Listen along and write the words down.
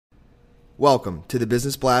Welcome to the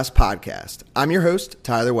Business Blast podcast. I'm your host,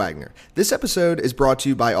 Tyler Wagner. This episode is brought to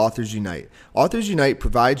you by Authors Unite. Authors Unite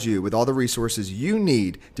provides you with all the resources you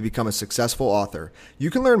need to become a successful author. You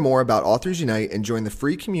can learn more about Authors Unite and join the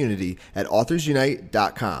free community at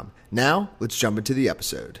authorsunite.com. Now, let's jump into the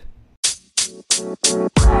episode.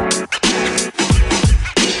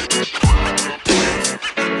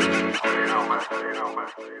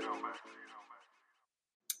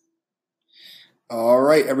 All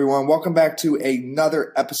right, everyone. Welcome back to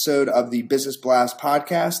another episode of the Business Blast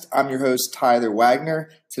podcast. I'm your host, Tyler Wagner.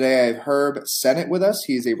 Today I have Herb Sennett with us.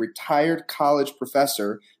 He is a retired college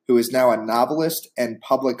professor who is now a novelist and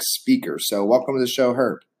public speaker. So welcome to the show,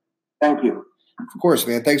 Herb. Thank you. Of course,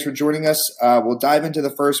 man. Thanks for joining us. We'll dive into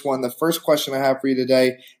the first one. The first question I have for you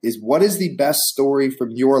today is, what is the best story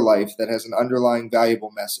from your life that has an underlying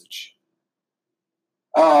valuable message?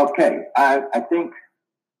 Okay. I think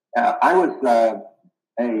I was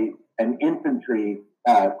an infantry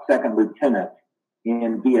second lieutenant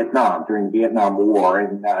in Vietnam during the Vietnam War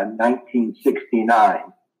in 1969.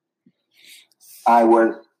 I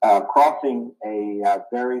was crossing a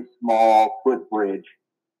very small footbridge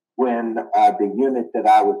when the unit that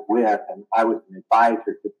I was with, and I was an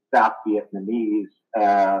advisor to the South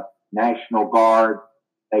Vietnamese National Guard.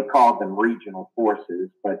 They called them regional forces.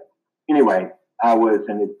 But anyway, I was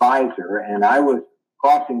an advisor, and I was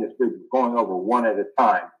crossing this bridge, going over one at a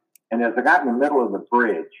time. And as I got in the middle of the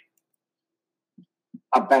bridge,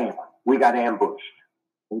 bam, we got ambushed.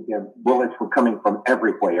 The bullets were coming from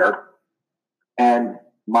everywhere. And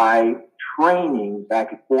my training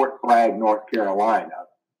back at Fort Bragg, North Carolina,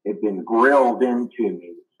 had been grilled into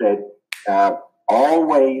me. It said,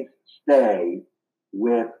 always stay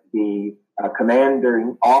with the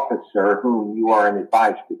commanding officer whom you are an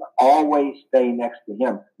advisor to. Always stay next to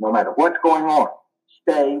him, no matter what's going on.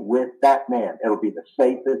 Stay with that man. It'll be the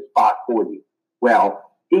safest spot for you. Well,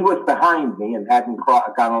 he was behind me and hadn't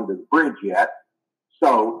got onto the bridge yet.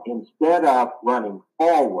 So instead of running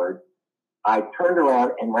forward, I turned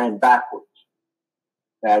around and ran backwards.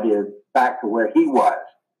 That is, back to where he was.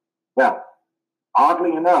 Well,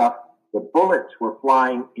 oddly enough, the bullets were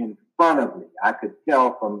flying in front of me. I could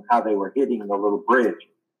tell from how they were hitting the little bridge,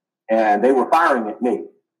 and they were firing at me.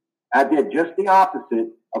 I did just the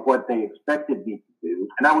opposite of what they expected me to do,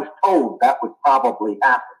 and I was told that would probably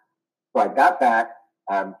happen. So I got back,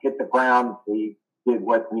 hit the ground, we did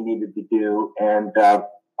what we needed to do, and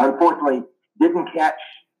unfortunately didn't catch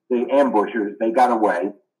the ambushers. They got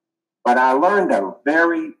away. But I learned a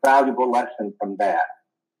very valuable lesson from that.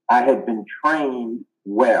 I had been trained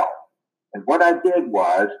well. And what I did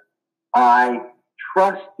was I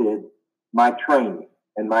trusted my training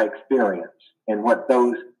and my experience and what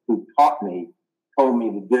those who taught me told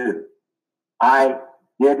me to do. I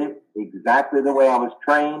did it exactly the way I was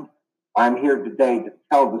trained. I'm here today to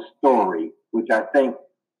tell the story, which I think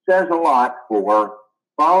says a lot for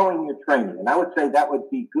following your training. And I would say that would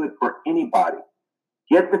be good for anybody.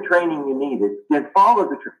 Get the training you needed, then follow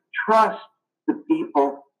the trust the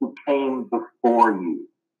people who came before you.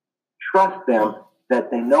 Trust them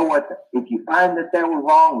that they know if you find that they were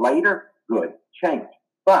wrong later, good, change.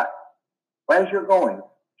 But as you're going,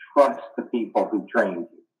 trust the people who trained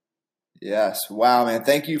you. Yes. Wow, man.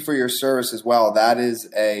 Thank you for your service as well. That is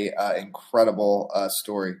a incredible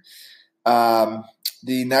story. The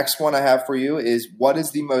next one I have for you is, what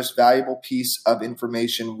is the most valuable piece of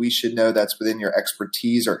information we should know that's within your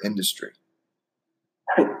expertise or industry?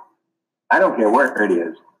 I don't care where it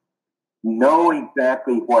is. Know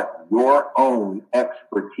exactly what your own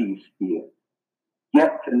expertise is.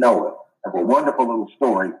 Get to know it. I have a wonderful little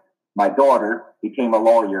story. My daughter became a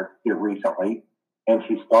lawyer here recently, and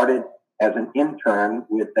she started as an intern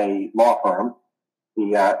with a law firm.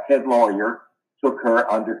 The head lawyer took her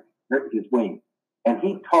under his wing, and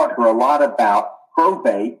he taught her a lot about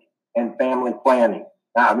probate and family planning.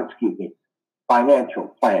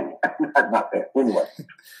 Financial planning. Not that. Anyway,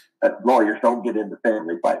 lawyers don't get into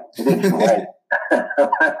family planning. But anyway,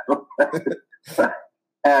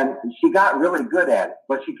 and she got really good at it.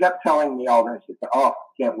 But she kept telling me all this. She said, "Oh,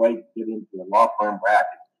 can't wait to get into a law firm where I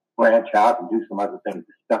can branch out and do some other things.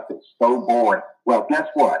 This stuff is so boring." Well, guess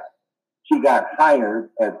what? She got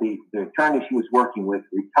hired as the attorney she was working with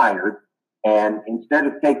retired. And instead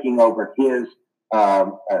of taking over his,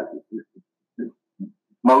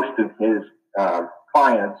 most of his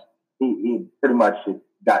clients, he pretty much had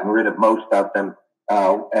gotten rid of most of them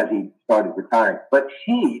as he started retiring. But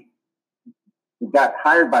she got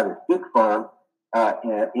hired by this big firm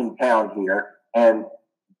in town here, and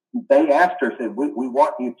they asked her, said, we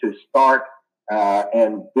want you to start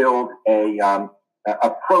and build a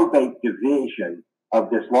probate division of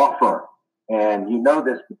this law firm. and you know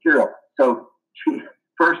this material. So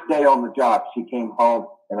first day on the job, she came home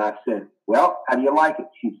and I said, well, how do you like it?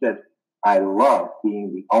 She says, I love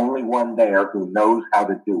being the only one there who knows how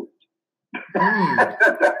to do it.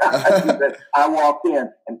 She said, I walked in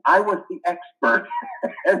and I was the expert.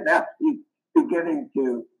 And now she's beginning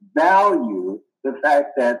to value the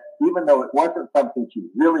fact that even though it wasn't something she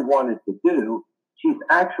really wanted to do, she's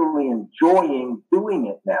actually enjoying doing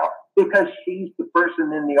it now because she's the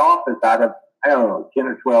person in the office out of, 10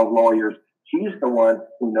 or 12 lawyers. She's the one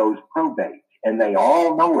who knows probate, and they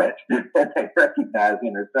all know it. They recognize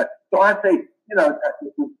in her. So I say,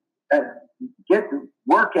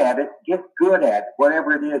 work at it, get good at it,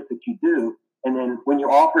 whatever it is that you do. And then when you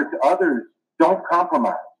offer it to others, don't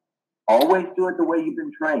compromise. Always do it the way you've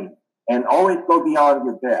been trained, and always go beyond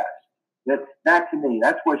your best. That to me,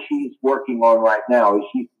 that's what she's working on right now. Is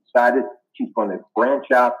she's decided she's going to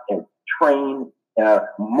branch out and train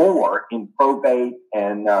more in probate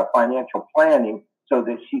and financial planning, so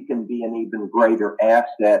that she can be an even greater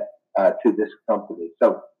asset to this company.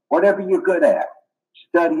 So whatever you're good at,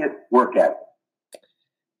 study it, work at it.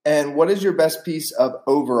 And what is your best piece of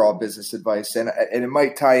overall business advice? And it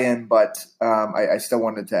might tie in, but I still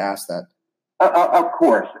wanted to ask that. Of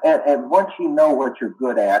course. And once you know what you're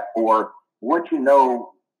good at, or once you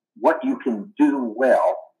know what you can do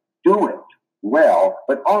well, do it well,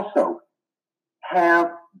 but also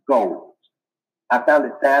have goals. I found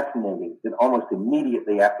it fascinating that almost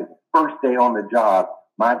immediately after the first day on the job,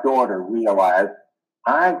 my daughter realized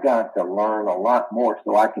I got to learn a lot more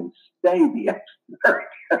so I can stay the expert.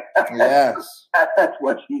 Yes. That's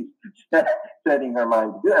what she's setting her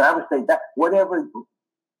mind to do. And I would say that whatever,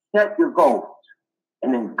 set your goals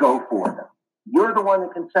and then go for them. You're the one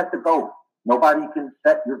that can set the goals. Nobody can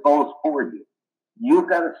set your goals for you. You've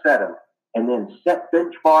got to set them and then set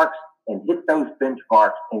benchmarks and hit those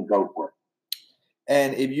benchmarks and go for it.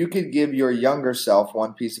 And if you could give your younger self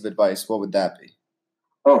one piece of advice, what would that be?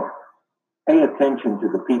 Oh, pay attention to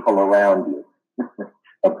the people around you.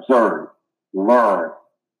 Observe, learn,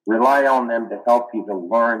 rely on them to help you to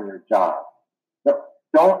learn your job.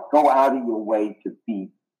 Don't go out of your way to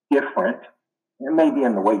be different. It may be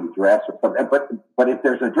in the way you dress or something, but if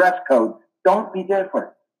there's a dress code, don't be different.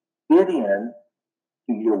 Fit in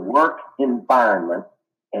to your work environment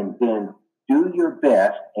and then do your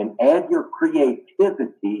best and add your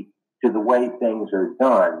creativity to the way things are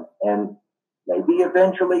done. And maybe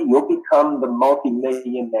eventually you'll become the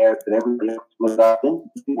multimillionaire that everybody else looks up and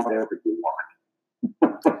do whatever you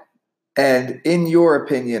want. And in your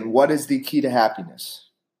opinion, what is the key to happiness?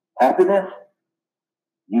 Happiness?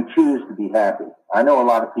 You choose to be happy. I know a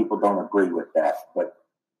lot of people don't agree with that, but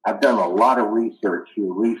I've done a lot of research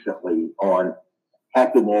here recently on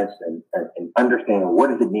happiness and understanding what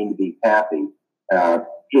does it mean to be happy.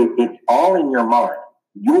 It's all in your mind.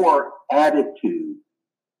 Your attitude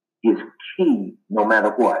is key no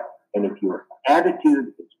matter what. And if your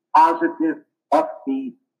attitude is positive,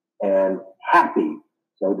 upbeat, and happy,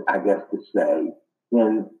 so I guess to say,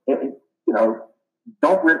 then,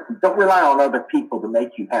 don't rely on other people to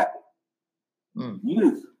make you happy.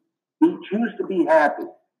 You choose to be happy,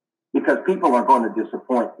 because people are going to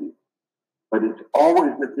disappoint you. But it's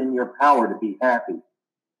always within your power to be happy.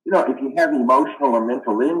 If you have emotional or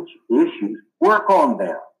mental issues, work on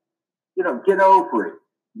them. Get over it.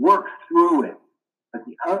 Work through it. But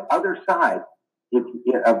the other side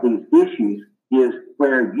of these issues is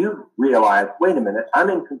where you realize, wait a minute, I'm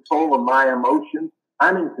in control of my emotions.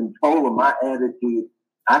 I'm in control of my attitude.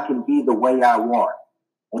 I can be the way I want.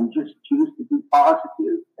 And just choose to be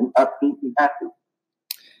positive and upbeat and happy.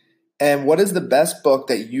 And what is the best book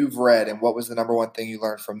that you've read, and what was the number one thing you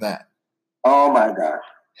learned from that? Oh, my gosh.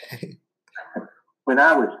 When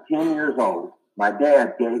I was 10 years old, my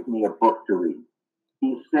dad gave me a book to read.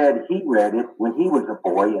 He said he read it when he was a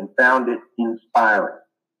boy and found it inspiring.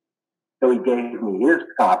 So he gave me his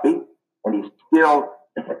copy, and he still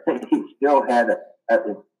had that.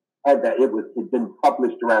 It had been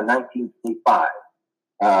published around 1925.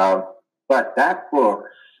 But that book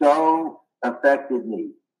so affected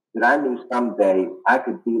me that I knew someday I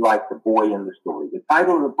could be like the boy in the story. The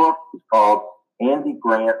title of the book is called Andy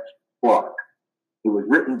Grant's Pluck. It was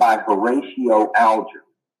written by Horatio Alger,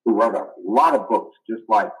 who wrote a lot of books just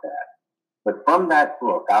like that. But from that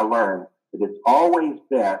book, I learned that it's always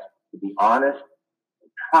best to be honest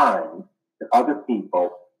and kind to other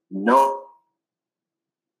people, know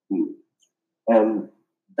you. And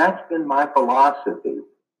that's been my philosophy.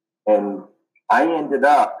 And I ended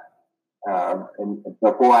up, and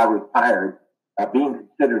before I retired, being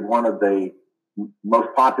considered one of the most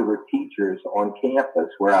popular teachers on campus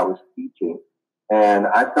where I was teaching. And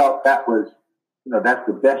I felt that was that's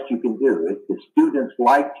the best you can do. If the students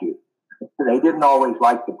liked you, they didn't always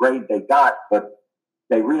like the grade they got, but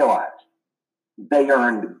they realized they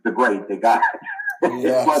earned the grade they got.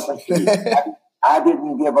 Yes. It wasn't me. I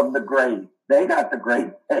didn't give them the grade. They got the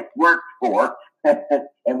grade they worked for.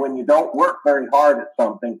 And when you don't work very hard at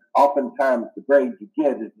something, oftentimes the grade you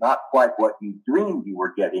get is not quite what you dreamed you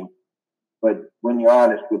were getting. But when you're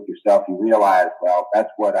honest with yourself, you realize, well, that's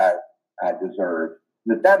what I deserve.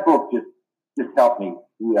 That book just helped me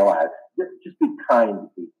realize, just be kind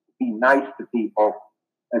to people, be nice to people,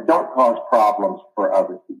 and don't cause problems for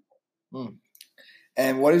other people.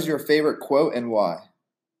 And what is your favorite quote and why?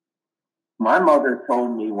 My mother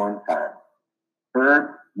told me one time,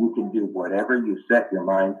 Herb, you can do whatever you set your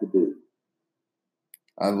mind to do.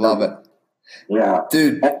 I love it. Yeah.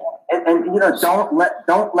 Dude. And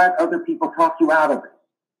don't let other people talk you out of it.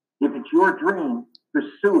 If it's your dream,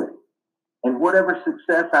 pursue it. And whatever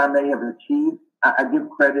success I may have achieved, I give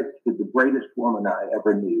credit to the greatest woman I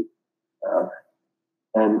ever knew.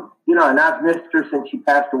 And I've missed her since she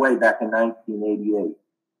passed away back in 1988.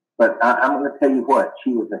 But I'm going to tell you what,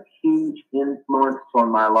 she was a huge influence on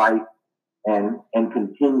my life and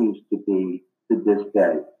continues to be to this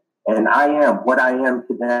day. And I am what I am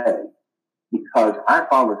today because I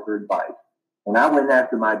followed her advice and I went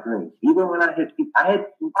after my dreams. Even when I had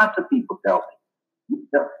lots of people tell me,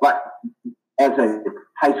 like as a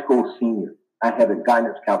high school senior, I had a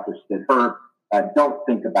guidance counselor said, Herb, don't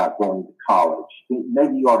think about going to college.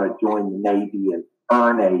 Maybe you ought to join the Navy and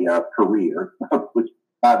earn a career, which,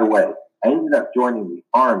 by the way, I ended up joining the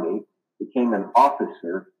Army, became an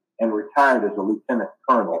officer, and retired as a lieutenant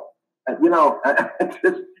colonel.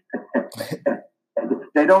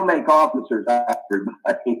 They don't make officers after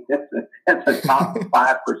everybody. It's a top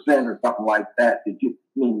 5% or something like that. You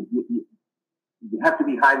have to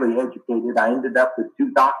be highly educated. I ended up with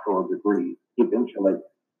 2 doctoral degrees eventually.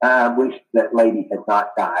 I wish that lady had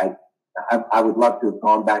not died. I would love to have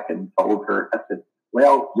gone back and told her. I said,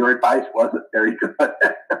 well, your advice wasn't very good.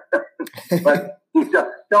 But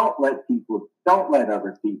don't let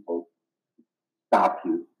other people stop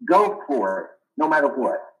you. Go for it, no matter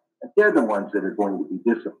what. They're the ones that are going to be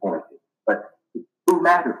disappointed. But who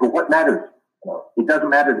matters? But what matters? It doesn't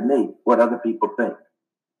matter to me what other people think.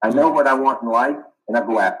 I know what I want in life, and I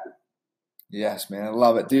go after it. Yes, man. I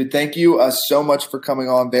love it. Dude, thank you so much for coming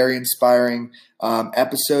on. Very inspiring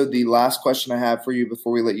episode. The last question I have for you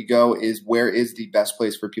before we let you go is, where is the best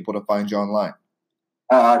place for people to find you online?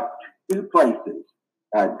 2 places.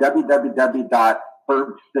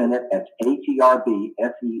 www.herbsennett, that's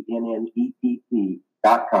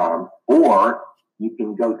HERBSENNETT.com, or you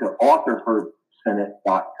can go to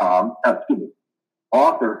authorherbsennett.com,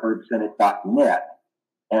 authorherbsennett.net.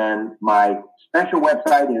 And my special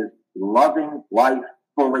website is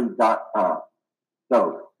lovinglifefully.com.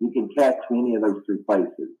 So you can catch me any of those 3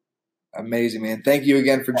 places. Amazing, man. Thank you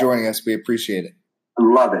again for joining us. We appreciate it. I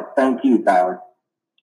love it. Thank you, Tyler.